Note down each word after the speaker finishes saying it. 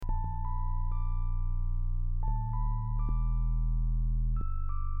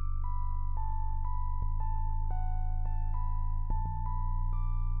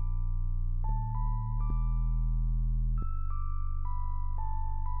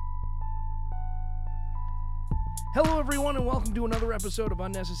Hello, everyone, and welcome to another episode of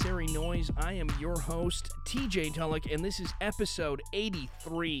Unnecessary Noise. I am your host, TJ Tulloch, and this is episode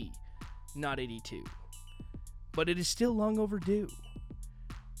 83, not 82. But it is still long overdue.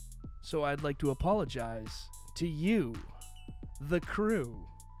 So I'd like to apologize to you, the crew.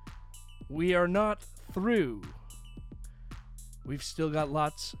 We are not through. We've still got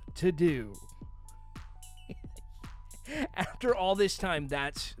lots to do. After all this time,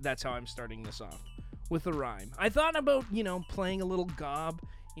 that's how I'm starting this off. With a rhyme. I thought about, playing a little gob.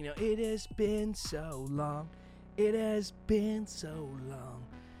 It has been so long. It has been so long.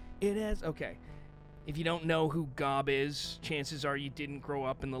 It has... Okay. If you don't know who gob is, chances are you didn't grow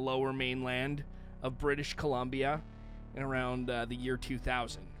up in the lower mainland of British Columbia in around the year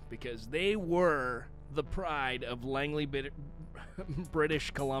 2000. Because they were the pride of Langley,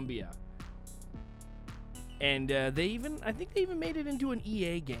 British Columbia. And I think they even made it into an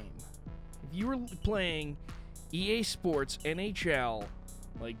EA game. If you were playing EA Sports NHL,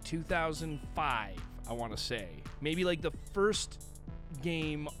 like 2005, I want to say, maybe like the first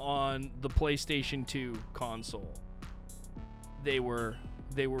game on the PlayStation 2 console, they were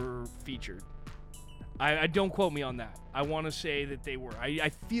featured. I don't quote me on that. I want to say that they were.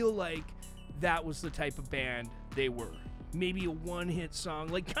 I feel like that was the type of band they were. Maybe a one-hit song,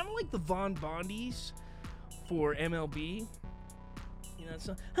 like kind of like the Von Bondies for MLB.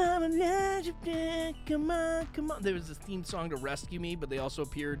 So I'm a legend, come on, come on. There was this theme song to Rescue Me, but they also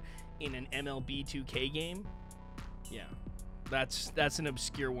appeared in an MLB 2K game. Yeah, that's an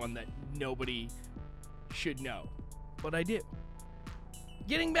obscure one that nobody should know, but I do.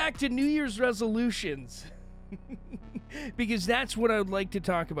 Getting back to New Year's resolutions, because that's what I would like to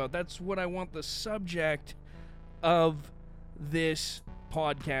talk about. That's what I want the subject of this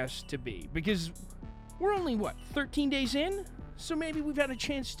podcast to be, because we're only, 13 days in? So maybe we've had a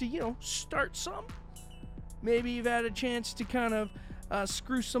chance to, start some. Maybe you've had a chance to kind of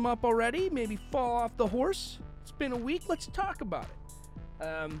screw some up already. Maybe fall off the horse. It's been a week. Let's talk about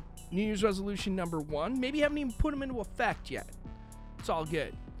it. New Year's resolution number 1. Maybe you haven't even put them into effect yet. It's all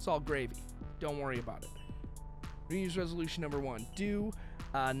good. It's all gravy. Don't worry about it. New Year's resolution number 1. Do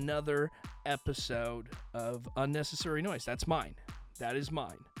another episode of Unnecessary Noise. That's mine. That is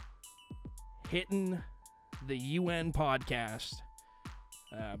mine. Hitting the UN podcast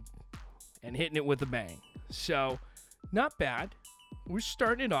and hitting it with a bang. So, not bad. We're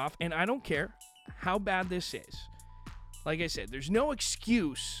starting it off, and I don't care how bad this is. Like I said, there's no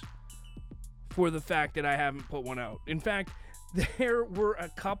excuse for the fact that I haven't put one out. In fact, there were a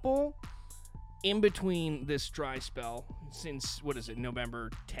couple in between this dry spell since, November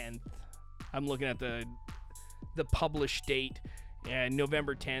 10th. I'm looking at the published date,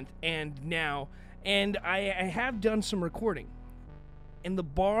 November 10th, and now... And I have done some recording. And the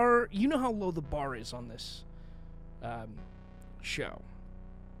bar, you know how low the bar is on this show.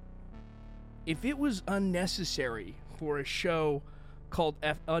 If it was unnecessary for a show called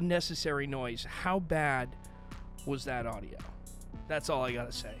Unnecessary Noise, how bad was that audio? That's all I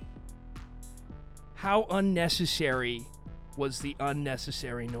gotta say. How unnecessary was the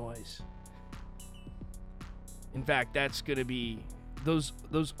unnecessary noise? In fact, that's gonna be those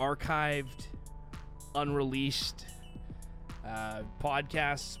archived, unreleased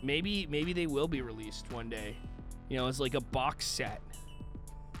podcasts. Maybe they will be released one day, as like a box set,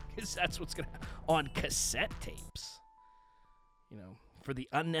 because that's what's gonna on cassette tapes, for the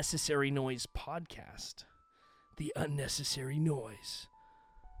Unnecessary Noise podcast. The unnecessary noise,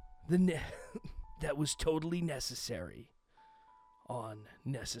 that was totally necessary on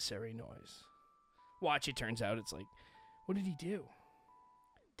Necessary Noise. Watch, it turns out it's like, what did he do?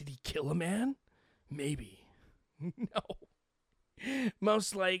 Did he kill a man? Maybe. No.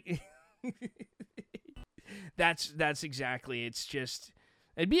 Most like that's exactly. It's just,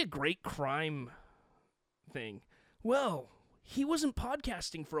 it'd be a great crime thing. Well, he wasn't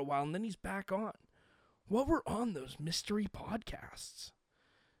podcasting for a while and then he's back on. What were on those mystery podcasts?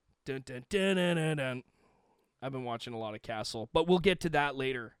 Dun dun dun dun dun dun. I've been watching a lot of Castle, but we'll get to that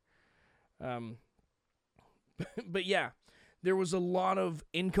later. But yeah, there was a lot of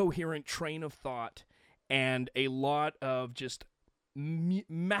incoherent train of thought and a lot of just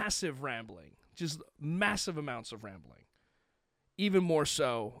massive rambling, just massive amounts of rambling, even more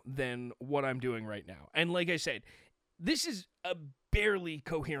so than what I'm doing right now. And like I said, this is a barely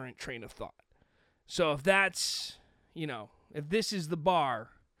coherent train of thought. So if that's, if this is the bar,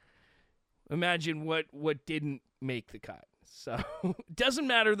 imagine what didn't make the cut. So it doesn't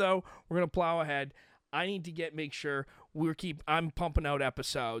matter though. We're going to plow ahead. I need to make sure I'm pumping out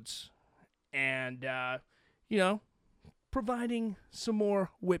episodes and, providing some more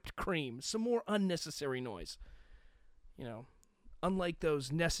whipped cream, some more unnecessary noise. Unlike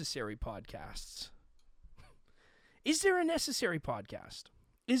those necessary podcasts. Is there a necessary podcast?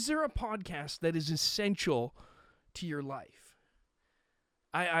 Is there a podcast that is essential to your life?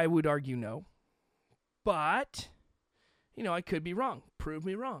 I would argue no. But, I could be wrong. Prove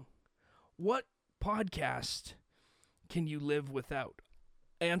me wrong. What podcast can you live without?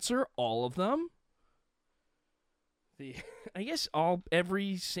 Answer, all of them. I guess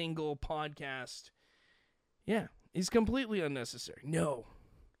every single podcast, is completely unnecessary. No.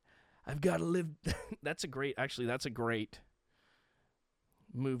 I've got to live. That's a great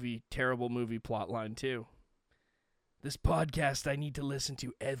terrible movie plot line too. This podcast I need to listen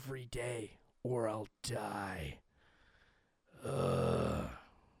to every day or I'll die. Dun,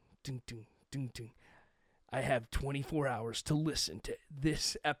 dun, dun, dun. I have 24 hours to listen to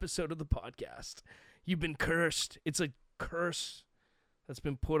this episode of the podcast. You've been cursed. It's a curse that's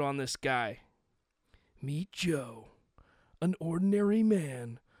been put on this guy. Meet Joe, an ordinary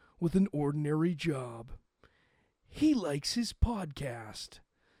man with an ordinary job. He likes his podcast.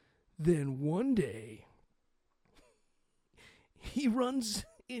 Then one day, he runs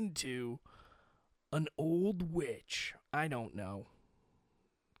into an old witch. I don't know.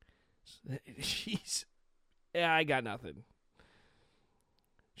 I got nothing.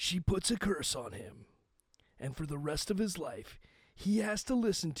 She puts a curse on him. And for the rest of his life, he has to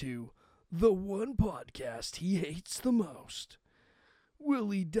listen to the one podcast he hates the most.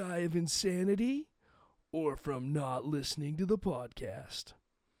 Will he die of insanity or from not listening to the podcast?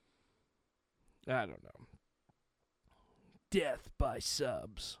 I don't know. Death by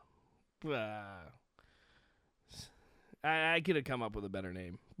subs. I could have come up with a better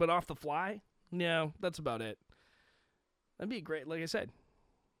name. But off the fly? No, that's about it. That'd be great, like I said.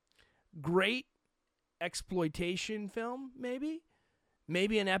 Great exploitation film, maybe?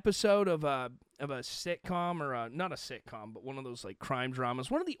 Maybe an episode of a sitcom, or not a sitcom, but one of those like crime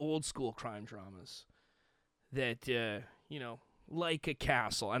dramas. One of the old school crime dramas that, like a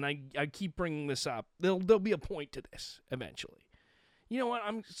castle. And I keep bringing this up. There'll be a point to this eventually. You know what?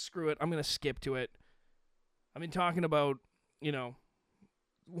 Screw it. I'm going to skip to it. I've been talking about,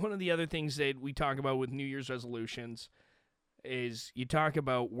 one of the other things that we talk about with New Year's resolutions is you talk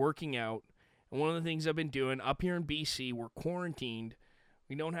about working out. And one of the things I've been doing up here in BC, we're quarantined.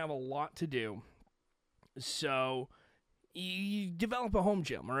 We don't have a lot to do. So you develop a home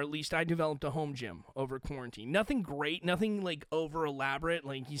gym, or at least I developed a home gym over quarantine. Nothing great, nothing like over elaborate.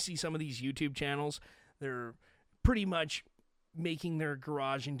 Like you see some of these YouTube channels, they're pretty much making their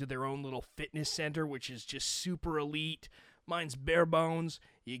garage into their own little fitness center, which is just super elite. Mine's bare bones.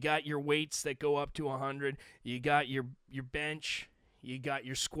 You got your weights that go up to 100. You got your bench. You got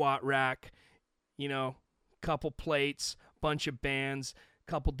your squat rack. Couple plates, bunch of bands,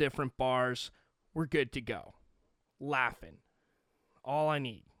 couple different bars. We're good to go. Laughing. All I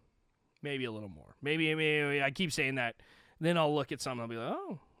need. Maybe a little more. Maybe I keep saying that. Then I'll look at something and I'll be like,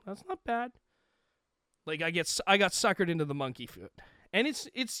 oh, that's not bad. Like I got suckered into the monkey foot. And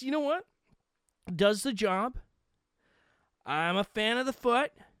it's you know what? Does the job. I'm a fan of the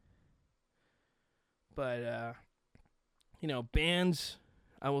foot. But bands,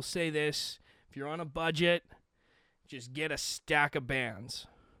 I will say this. If you're on a budget, just get a stack of bands.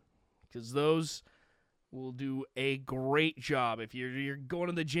 Because those will do a great job. If you're going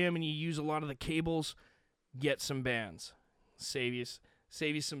to the gym and you use a lot of the cables, get some bands. Save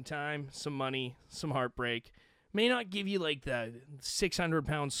you some time, some money, some heartbreak. May not give you like the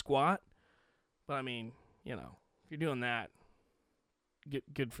 600-pound squat, but I mean, if you're doing that,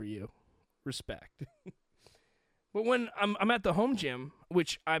 good for you. Respect. But when I'm at the home gym,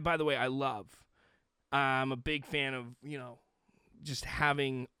 which by the way, I love. I'm a big fan of, just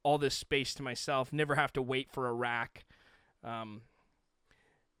having all this space to myself. Never have to wait for a rack.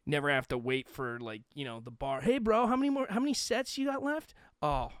 Never have to wait for the bar. Hey bro, how many sets you got left?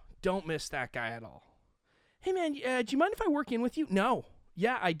 Oh, don't miss that guy at all. Hey man, do you mind if I work in with you? No.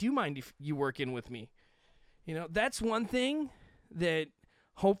 Yeah, I do mind if you work in with me. That's one thing that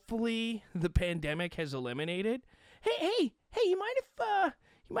hopefully the pandemic has eliminated. Hey, you mind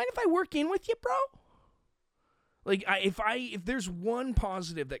if I work in with you, bro? Like if there's one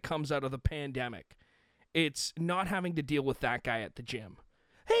positive that comes out of the pandemic, it's not having to deal with that guy at the gym.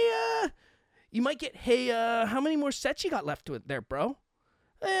 Hey, you might get, how many more sets you got left with there, bro?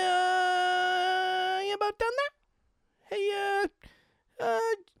 You about done there? Hey,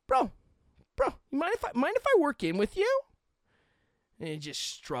 bro, you mind if I work in with you? And it just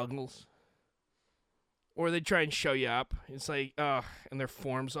struggles. Or they try and show you up. It's like, and their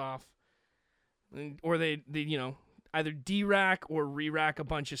form's off. Or they either de-rack or re-rack a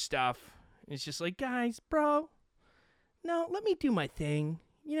bunch of stuff. It's just like, guys, bro, no, let me do my thing.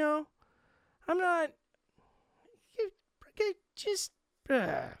 You know, I'm not, just,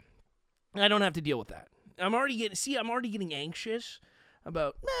 I don't have to deal with that. I'm already getting anxious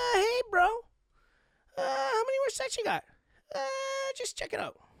about, hey, bro, how many more sets you got? Just check it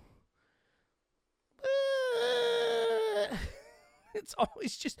out. It's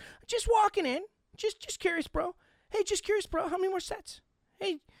always just walking in. Just curious, bro. Hey, just curious, bro. How many more sets?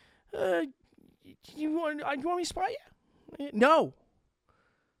 Hey, you want me to spot you? No.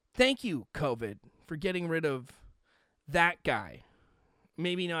 Thank you, COVID, for getting rid of that guy.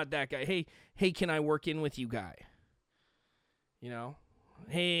 Maybe not that guy. Hey, can I work in with you, guy? You know?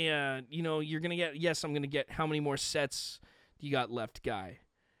 Hey, you're going to get, yes, I'm going to get, how many more sets do you got left, guy?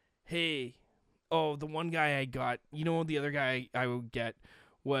 Hey, oh, the one guy I got, the other guy I would get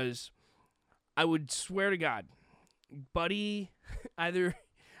was, I would swear to God, buddy, either,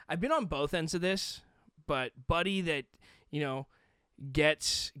 I've been on both ends of this, but buddy that,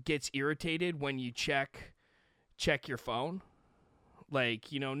 gets irritated when you check your phone. Like,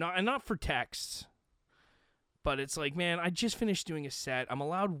 not for texts, but it's like, man, I just finished doing a set. I'm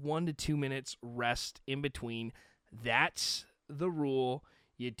allowed 1 to 2 minutes rest in between. That's the rule.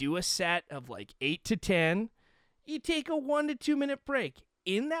 You do a set of like 8 to 10. You take a 1 to 2 minute break.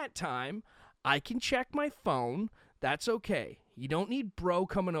 In that time, I can check my phone. That's okay. You don't need bro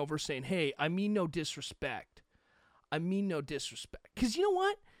coming over saying, hey, I mean no disrespect. I mean no disrespect. Because you know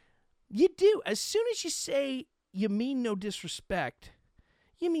what? You do. As soon as you say you mean no disrespect,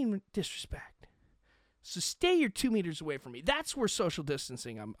 you mean disrespect. So stay your 2 meters away from me. That's where social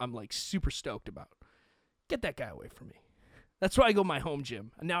distancing I'm like super stoked about. Get that guy away from me. That's why I go to my home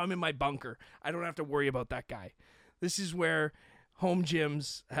gym. And now I'm in my bunker. I don't have to worry about that guy. This is where home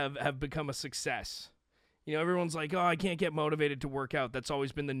gyms have become a success. Everyone's like, oh, I can't get motivated to work out. That's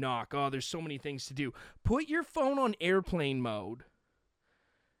always been the knock. Oh, there's so many things to do. Put your phone on airplane mode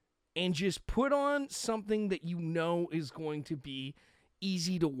and just put on something that you know is going to be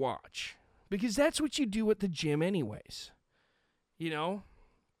easy to watch. Because that's what you do at the gym anyways.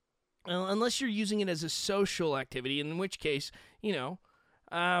 Unless you're using it as a social activity, in which case,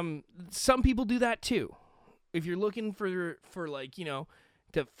 some people do that too. If you're looking for like,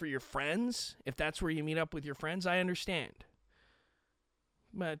 for your friends, if that's where you meet up with your friends, I understand.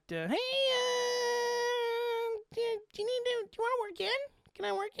 But, hey, do you want to work in? Can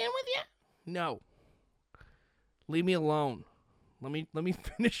I work in with you? No. Leave me alone. Let me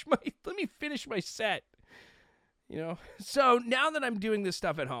finish my set. So now that I'm doing this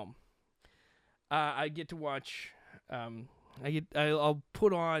stuff at home, I get to watch. I'll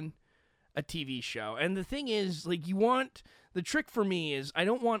put on a TV show, and the thing is, like, the trick for me is I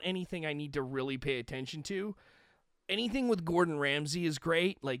don't want anything I need to really pay attention to. Anything with Gordon Ramsay is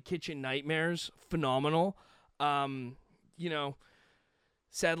great, like Kitchen Nightmares, phenomenal.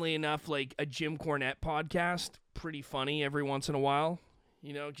 Sadly enough, like a Jim Cornette podcast, pretty funny every once in a while.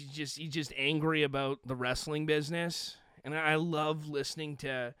 He's just angry about the wrestling business, and I love listening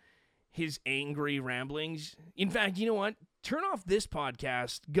to his angry ramblings. In fact, you know what? Turn off this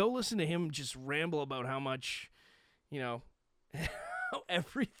podcast. Go listen to him just ramble about how much, how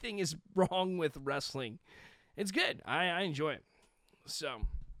everything is wrong with wrestling. It's good. I enjoy it. So,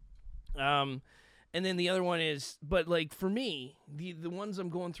 and then the other one is, but like for me, the ones I'm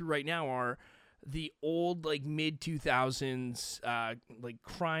going through right now are the old like mid 2000s like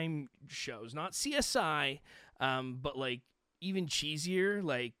crime shows, not CSI, but like even cheesier,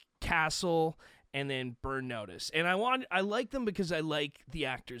 like Castle and then Burn Notice. And I like them because I like the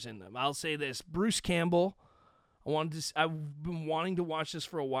actors in them. I'll say this, Bruce Campbell, I've been wanting to watch this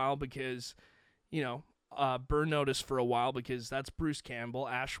for a while because, Burn Notice for a while because that's Bruce Campbell,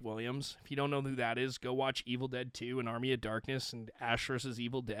 Ash Williams. If you don't know who that is, go watch Evil Dead 2 and Army of Darkness and Ash vs.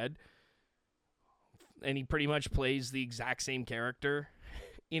 Evil Dead. And he pretty much plays the exact same character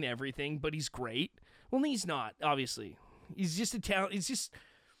in everything, but he's great. Well, he's not, obviously. He's just a talent. He's just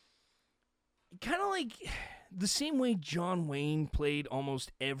kind of like the same way John Wayne played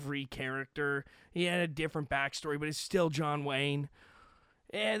almost every character. He had a different backstory, but it's still John Wayne.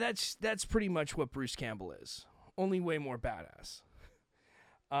 Yeah, that's pretty much what Bruce Campbell is. Only way more badass.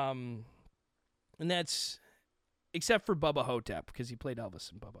 And that's, except for Bubba Hotep, because he played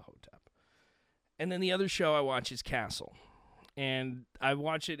Elvis in Bubba Hotep. And then the other show I watch is Castle. And I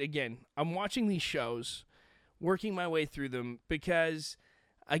watch it again. I'm watching these shows, working my way through them, because,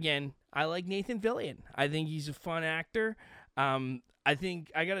 again, I like Nathan Fillion. I think he's a fun actor. I think,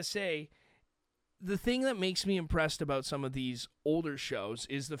 I gotta say, the thing that makes me impressed about some of these older shows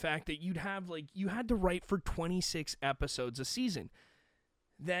is the fact that you had to write for 26 episodes a season.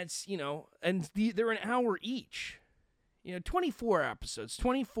 That's, and they're an hour each. 24 episodes.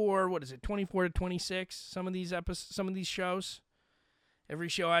 24, what is it? 24 to 26, some of these shows. Every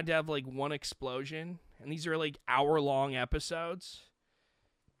show had to have like one explosion, and these are like hour-long episodes.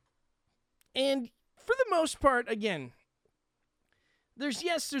 And for the most part, again, there's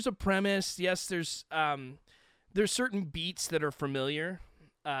a premise. Yes, there's certain beats that are familiar,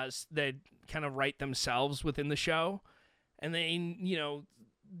 that kind of write themselves within the show, and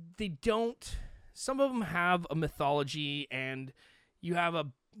they don't. Some of them have a mythology, and you have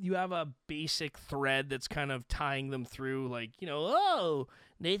a basic thread that's kind of tying them through, like,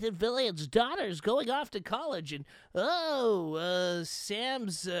 Nathan Fillion's daughter's going off to college, and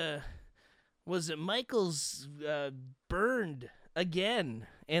Sam's was it Michael's burned again,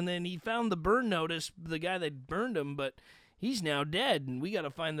 and then he found the burn notice, the guy that burned him, but he's now dead, and we got to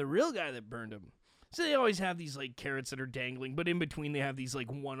find the real guy that burned him. So they always have these like carrots that are dangling, but in between they have these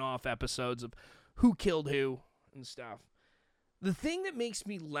like one-off episodes of who killed who and stuff. The thing that makes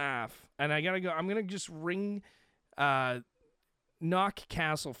me laugh, and I'm gonna just knock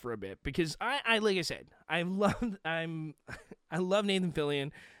Castle for a bit, because I like I said, I love Nathan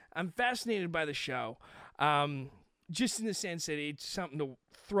Fillion. I'm fascinated by the show, just in the sense that it's something to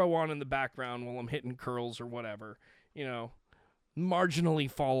throw on in the background while I'm hitting curls or whatever,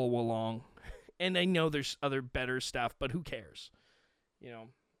 marginally follow along. And I know there's other better stuff, but who cares?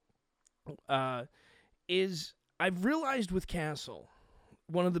 I've realized with Castle,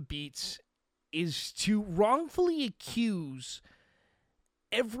 one of the beats is to wrongfully accuse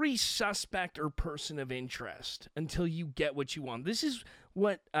every suspect or person of interest until you get what you want. This is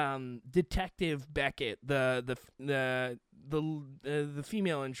what Detective Beckett, the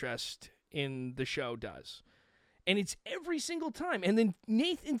female interest in the show, does. And it's every single time. And then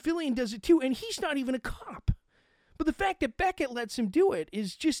Nathan Fillion does it too, and he's not even a cop. But the fact that Beckett lets him do it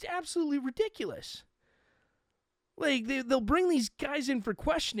is just absolutely ridiculous. Like, they'll bring these guys in for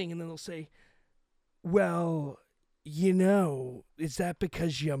questioning, and then they'll say, well, is that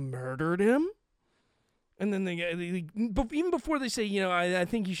because you murdered him? And then they even before they say, I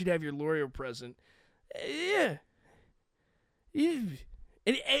think you should have your lawyer present. Yeah.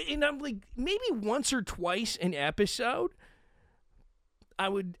 And I'm like, maybe once or twice an episode, I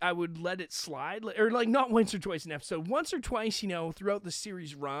would let it slide, or like not once or twice an episode, once or twice, throughout the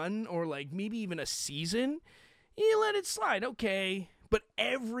series run, or like maybe even a season, you let it slide, okay. But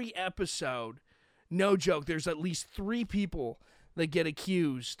every episode, no joke, there's at least 3 people that get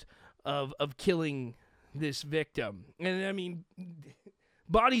accused of killing this victim. And I mean,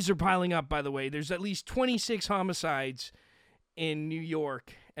 bodies are piling up, by the way. There's at least 26 homicides in New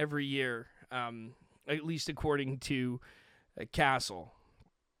York every year, at least according to Castle.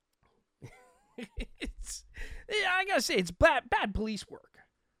 I gotta say, it's bad police work.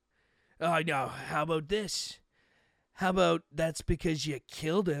 Oh, I know. How about this? How about that's because you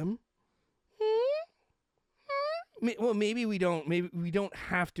killed him? Well, maybe we don't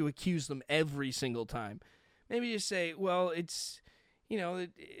have to accuse them every single time. Maybe just say, well, it's,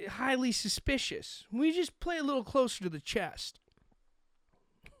 highly suspicious. We just play a little closer to the chest.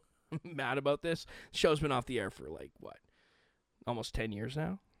 I'm mad about this. The show's been off the air for like, what, almost 10 years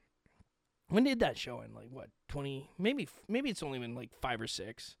now? When did that show end? Like, what, 20? Maybe it's only been like 5 or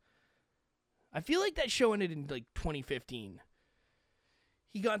 6. I feel like that show ended in like 2015.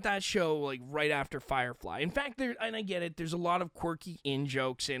 He got that show like right after Firefly. In fact, and I get it, there's a lot of quirky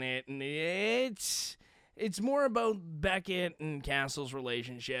in-jokes in it, and it's more about Beckett and Castle's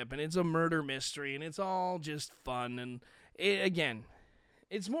relationship, and it's a murder mystery, and it's all just fun, and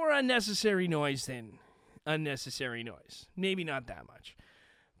it's more unnecessary noise than unnecessary noise. Maybe not that much.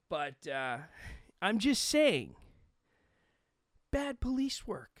 But I'm just saying, bad police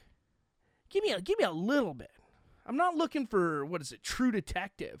work. Give me a little bit. I'm not looking for, True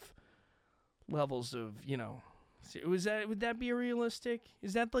Detective levels of, would that be realistic?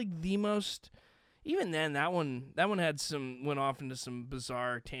 Is that like the most? Even then, that one went off into some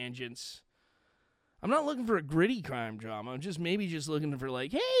bizarre tangents. I'm not looking for a gritty crime drama. I'm just looking for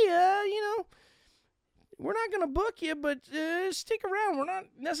like, hey, we're not going to book you, but stick around. We're not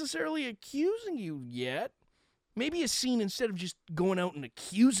necessarily accusing you yet. Maybe a scene, instead of just going out and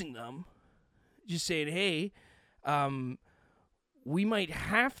accusing them, just saying, hey, we might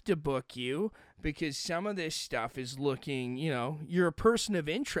have to book you because some of this stuff is looking, you're a person of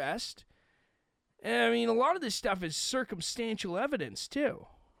interest. And, I mean, a lot of this stuff is circumstantial evidence, too.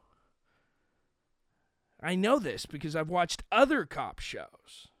 I know this because I've watched other cop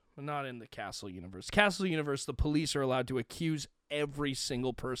shows. not in the Castle universe. Castle universe, the police are allowed to accuse every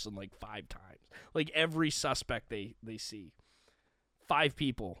single person like 5 times. Like every suspect they see. 5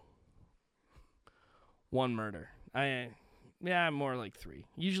 people. 1 murder. More like 3.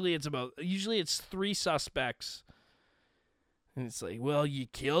 Usually it's 3 suspects. And it's like, well, you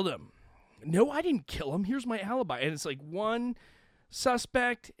killed him. No, I didn't kill him. Here's my alibi. And it's like 1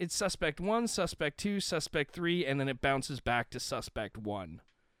 suspect, it's suspect 1, suspect 2, suspect 3, and then it bounces back to suspect 1.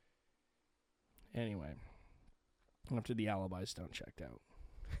 Anyway, after the alibis don't check out.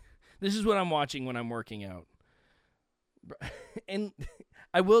 This is what I'm watching when I'm working out. And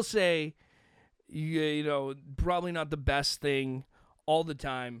I will say, you know, probably not the best thing all the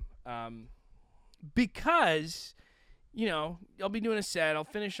time, because, you know, I'll be doing a set, I'll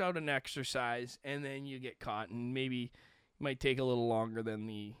finish out an exercise, and then you get caught, and maybe it might take a little longer than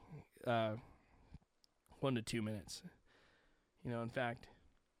the 1 to 2 minutes. You know, in fact,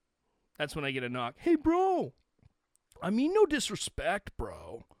 that's when I get a knock. Hey, bro. I mean, no disrespect,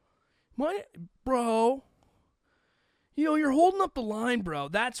 bro. Bro. You know, you're holding up the line, bro.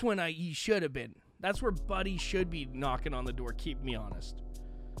 That's when you should have been. That's where Buddy should be knocking on the door. Keep me honest.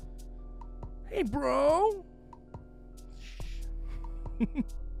 Hey, bro.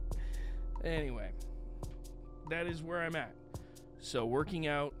 Anyway, that is where I'm at. So working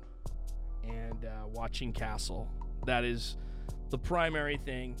out and watching Castle. That is the primary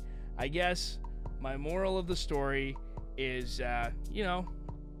thing. I guess my moral of the story is, you know,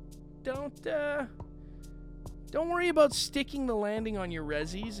 don't worry about sticking the landing on your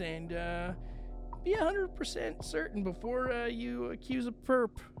resis, and be 100% certain before you accuse a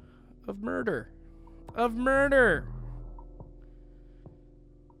perp of murder.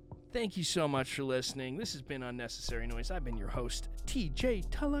 Thank you so much for listening. This has been Unnecessary Noise. I've been your host, TJ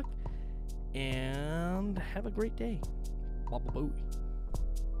Tulloch, and have a great day. Baba booey.